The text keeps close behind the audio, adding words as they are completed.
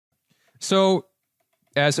So,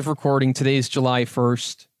 as of recording, today is July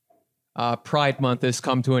 1st. Pride Month has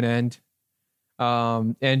come to an end.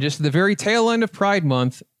 And just at the very tail end of Pride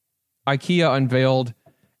Month, IKEA unveiled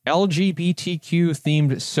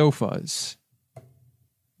LGBTQ-themed sofas.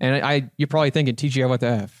 And you're probably thinking, TGI, what the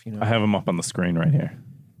F? You know? I have them up on the screen right here.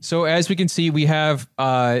 So as we can see, we have,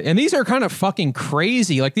 and these are kind of fucking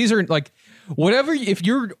crazy. Like these are like, whatever, if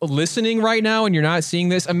you're listening right now and you're not seeing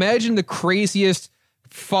this, imagine the craziest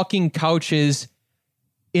fucking couches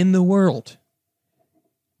in the world.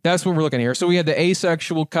 That's what we're looking at here. So we had the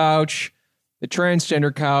asexual couch, the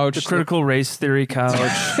transgender couch, the critical race theory couch,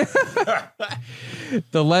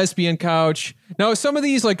 the lesbian couch. Now, some of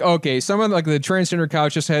these, like, okay, some of like the transgender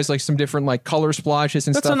couch just has like some different like color splotches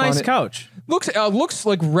and That's stuff. a nice on it. couch. Looks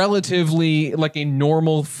like relatively like a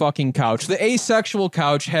normal fucking couch. The asexual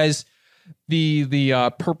couch has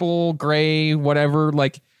the purple, gray, whatever.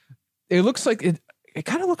 Like, it looks like it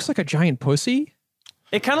kind of looks like a giant pussy.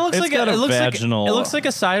 It kind of looks like it looks like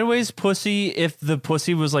a sideways pussy if the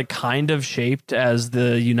pussy was like kind of shaped as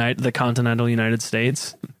the continental United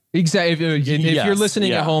States. Exactly. If you're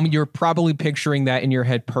listening at home, you're probably picturing that in your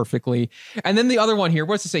head perfectly. And then the other one here,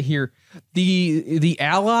 what's it say here? The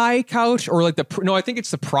ally couch, or like I think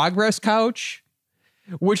it's the progress couch,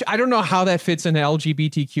 which I don't know how that fits into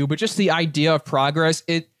LGBTQ, but just the idea of progress,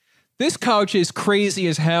 this couch is crazy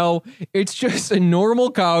as hell. It's just a normal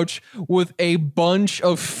couch with a bunch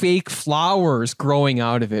of fake flowers growing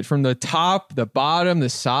out of it from the top, the bottom, the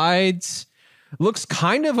sides. Looks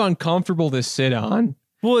kind of uncomfortable to sit on.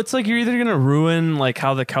 Well, it's like you're either going to ruin like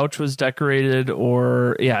how the couch was decorated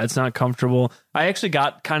or it's not comfortable. I actually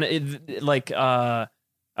got kind of like I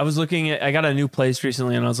got a new place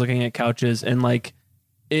recently and I was looking at couches and like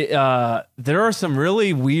there are some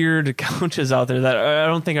really weird couches out there that I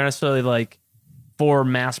don't think are necessarily like for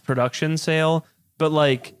mass production sale, but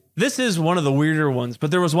like this is one of the weirder ones. But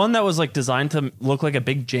there was one that was like designed to look like a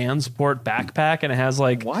big JanSport backpack, and it has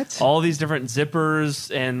like all these different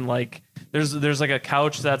zippers, and like there's like a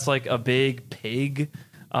couch that's like a big pig.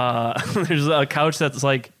 There's a couch that's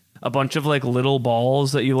like a bunch of like little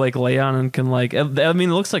balls that you like lay on and can like. I mean,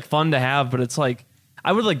 it looks like fun to have, but it's like.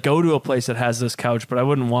 I would like go to a place that has this couch, but I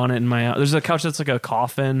wouldn't want it in my house. There's a couch that's like a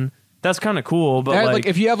coffin. That's kind of cool, but like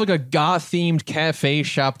if you have like a goth themed cafe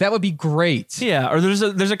shop, that would be great. Yeah, or there's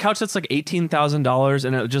a couch that's like $18,000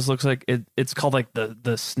 and it just looks like it's called like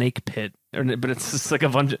the snake pit, but it's just like a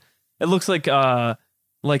bunch of, it looks like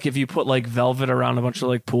if you put like velvet around a bunch of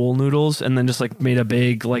like pool noodles and then just like made a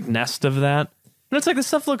big like nest of that. And it's like this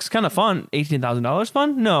stuff looks kind of fun. $18,000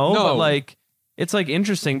 fun? No, but like it's like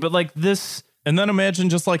interesting, but like this. And then imagine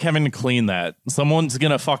just like having to clean that. Someone's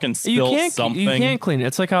gonna fucking spill something. You can't clean it.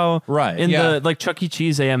 It's like how in the like Chuck E.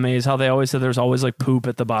 Cheese AMAs, how they always said there's always like poop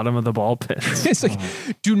at the bottom of the ball pit. It's like,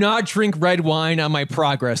 do not drink red wine on my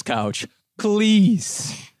progress couch,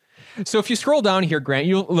 please. So if you scroll down here, Grant,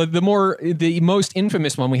 the most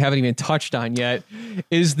infamous one we haven't even touched on yet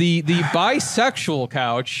is the bisexual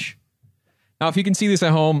couch. Now, if you can see this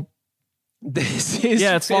at home. This is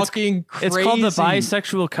fucking crazy. It's called the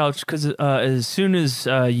bisexual couch because as soon as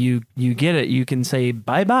you get it, you can say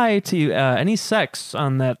bye-bye to any sex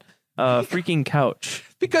on that freaking couch.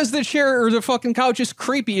 Because the chair or the fucking couch is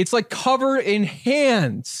creepy. It's like covered in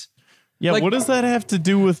hands. Yeah, like, what does that have to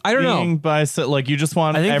do with being bisexual? Like, you just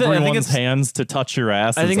want everyone's hands to touch your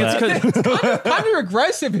ass? I think it's kind of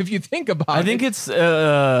aggressive if you think about it. I think it's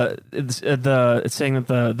saying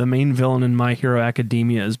that the main villain in My Hero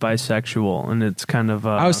Academia is bisexual, and it's kind of.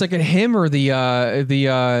 I was thinking him or the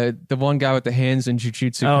one guy with the hands in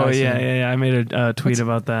Jujutsu. Oh yeah. I made a tweet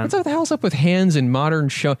about that. What the hell's up with hands in modern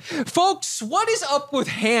show, folks? What is up with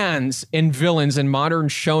hands in villains in modern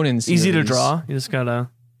shonen series? Easy to draw. You just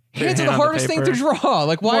gotta. Hands are the hardest thing to draw.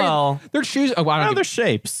 Like, why? Well, they're shoes. Oh, wow, they're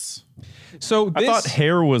shapes. So I thought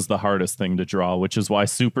hair was the hardest thing to draw, which is why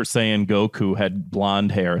Super Saiyan Goku had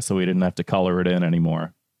blonde hair, so he didn't have to color it in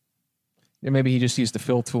anymore. Yeah, maybe he just used the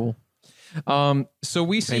fill tool. So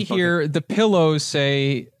we see here the pillows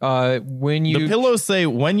say when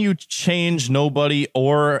you change nobody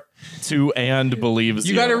or to and believes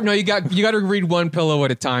you. You gotta read one pillow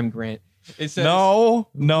at a time, Grant. It says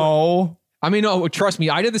no. I mean, no, trust me.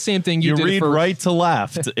 I did the same thing. You did read first. right to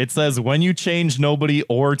left. It says when you change nobody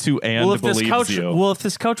or to and believes you. Well, if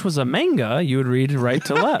this couch was a manga, you would read right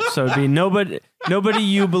to left. So it'd be nobody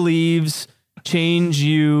you believes, change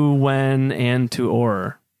you when and to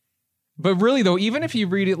or. But really, though, even if you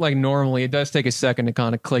read it like normally, it does take a second to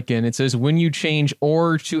kind of click in. It says when you change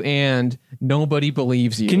or to and, nobody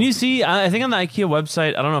believes you. Can you see? I think on the IKEA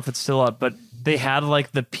website, I don't know if it's still up, but they had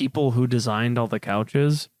like the people who designed all the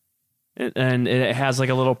couches. and it has like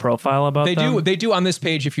a little profile about them. They do on this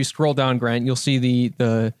page. If you scroll down, Grant, you'll see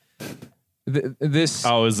this.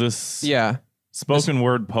 Oh, is this? Yeah. Spoken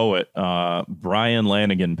word poet Brian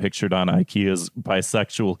Lanigan pictured on IKEA's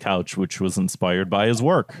bisexual couch, which was inspired by his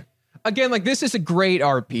work. Again, like, this is a great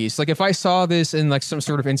art piece. Like, if I saw this in like some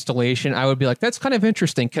sort of installation, I would be like, that's kind of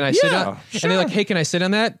interesting. Can I sit on? Sure. And they're like, hey, can I sit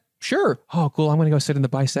on that? Sure. Oh, cool. I'm going to go sit in the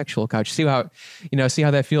bisexual couch. See how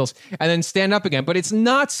that feels. And then stand up again. But it's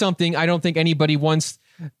not something I don't think anybody wants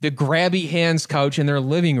the grabby hands couch in their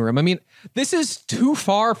living room. I mean, this is too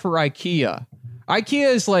far for IKEA. IKEA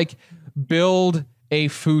is like, build a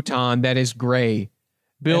futon that is gray.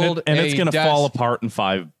 And it's going to fall apart in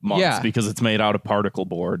 5 months because it's made out of particle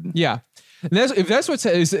board. Yeah. And if that's what it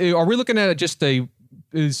says, are we looking at just a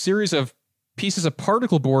series of pieces of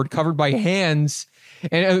particle board covered by hands?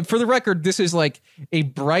 And for the record, this is like a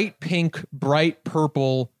bright pink, bright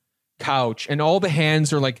purple couch. And all the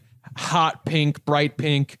hands are like hot pink, bright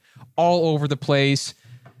pink, all over the place.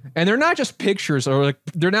 And they're not just pictures, or like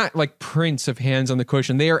they're not like prints of hands on the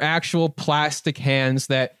cushion. They are actual plastic hands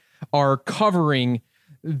that are covering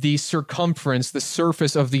the circumference, the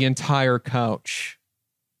surface of the entire couch.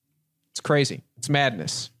 It's crazy. It's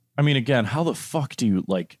madness. I mean, again, how the fuck do you,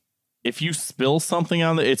 like, if you spill something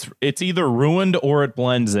on it's either ruined or it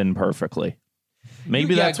blends in perfectly.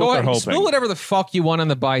 Maybe that's what they're hoping. Spill whatever the fuck you want on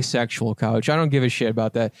the bisexual couch. I don't give a shit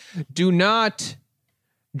about that. Do not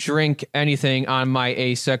drink anything on my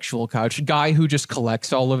asexual couch. Guy who just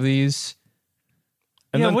collects all of these.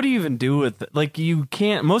 And then, what do you even do with it? Like, you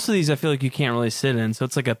can't, most of these I feel like you can't really sit in, so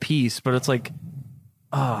it's like a piece, but it's like,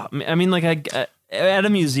 I mean, like, at a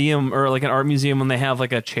museum or like an art museum, when they have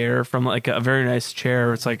like a chair from like a very nice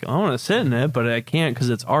chair, it's like, I want to sit in it, but I can't because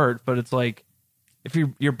it's art. But it's like, if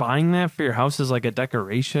you're buying that for your house as like a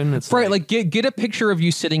decoration, it's right. Like get a picture of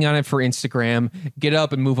you sitting on it for Instagram. Get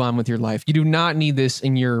up and move on with your life. You do not need this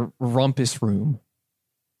in your rumpus room.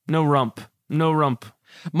 No rump.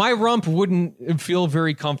 My rump wouldn't feel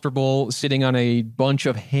very comfortable sitting on a bunch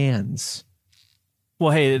of hands.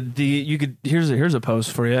 Well, hey, here's a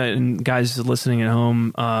post for you, and guys listening at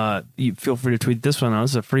home, you feel free to tweet this one out.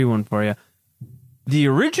 This is a free one for you. The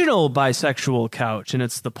original bisexual couch, and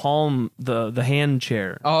it's the palm, the hand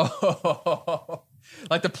chair. Oh,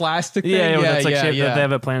 like the plastic thing? Yeah, that's like shaped that they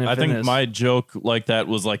have at Planet I Fitness. think my joke like that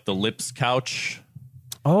was like the lips couch.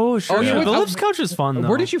 Oh, sure. Oh, yeah. The lips couch is fun, though.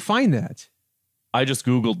 Where did you find that? I just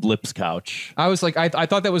Googled lips couch. I was like, I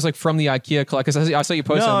thought that was like from the IKEA collection, because I saw you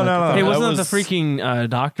post on. No. Hey, wasn't that the freaking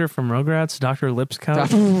doctor from Rugrats, Dr. Lips couch?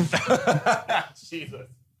 Jesus.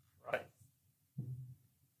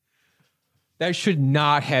 That should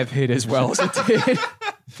not have hit as well as it did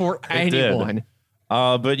for anyone.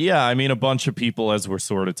 But yeah, I mean, a bunch of people, as we're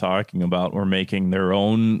sort of talking about, were making their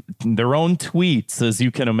own tweets, as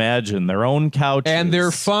you can imagine, their own couches. And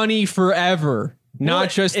they're funny forever,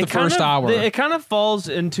 not just the first hour. It kind of falls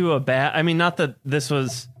into a bad... I mean, not that this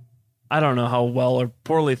was... I don't know how well or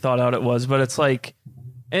poorly thought out it was, but it's like...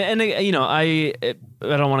 And you know, I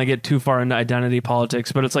don't want to get too far into identity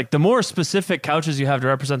politics, but it's like the more specific couches you have to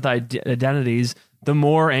represent the identities, the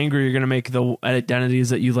more angry you're going to make the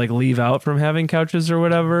identities that you like leave out from having couches or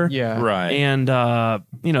whatever. Yeah. Right. And,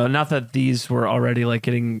 you know, not that these were already like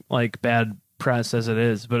getting like bad press as it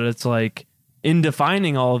is, but it's like in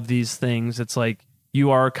defining all of these things, it's like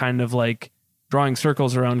you are kind of like drawing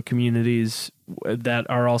circles around communities that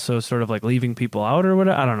are also sort of like leaving people out or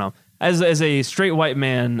whatever. I don't know. As a straight white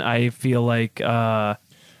man, I feel like... yeah,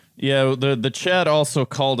 the chat also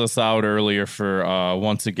called us out earlier for,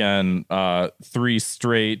 once again, 3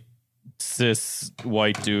 straight cis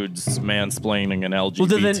white dudes mansplaining an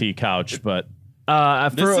LGBT couch, but...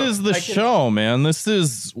 this is the show, man. This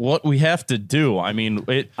is what we have to do. I mean,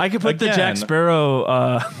 I could put the Jack Sparrow...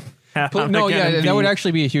 no, yeah, that would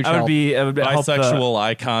actually be a huge help. It would bisexual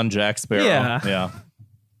icon Jack Sparrow. Yeah.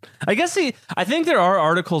 I guess I think there are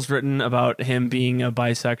articles written about him being a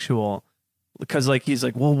bisexual, because like he's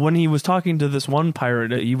like, well, when he was talking to this one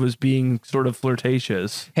pirate, he was being sort of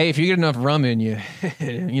flirtatious. Hey, if you get enough rum in you,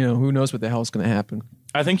 you know, who knows what the hell's going to happen.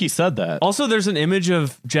 I think he said that. Also, there's an image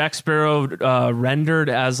of Jack Sparrow rendered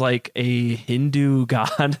as like a Hindu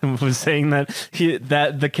god, and was saying that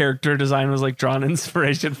that the character design was like drawn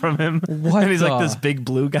inspiration from him. What? And he's like this big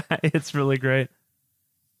blue guy. It's really great.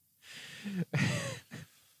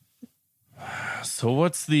 So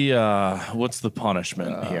what's the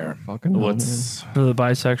punishment here? Fucking what's for the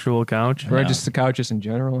bisexual couch? Or just the couches in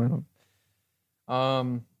general? I don't.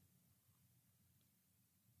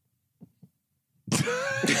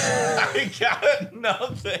 I got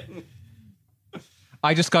nothing.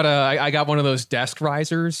 I got one of those desk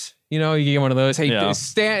risers. You know, you get one of those.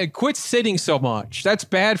 Hey, quit sitting so much. That's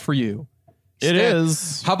bad for you. It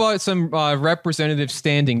is. How about some representative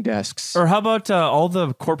standing desks? Or how about all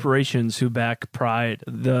the corporations who back Pride?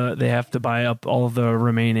 They have to buy up all of the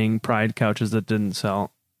remaining Pride couches that didn't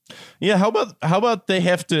sell. Yeah, how about they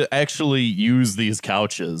have to actually use these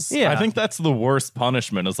couches? Yeah. I think that's the worst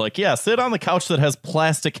punishment. It's like, sit on the couch that has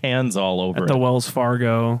plastic hands all over it. At the Wells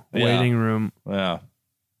Fargo waiting room. Yeah.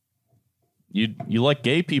 You like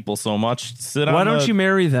gay people so much. Why don't you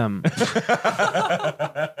marry them?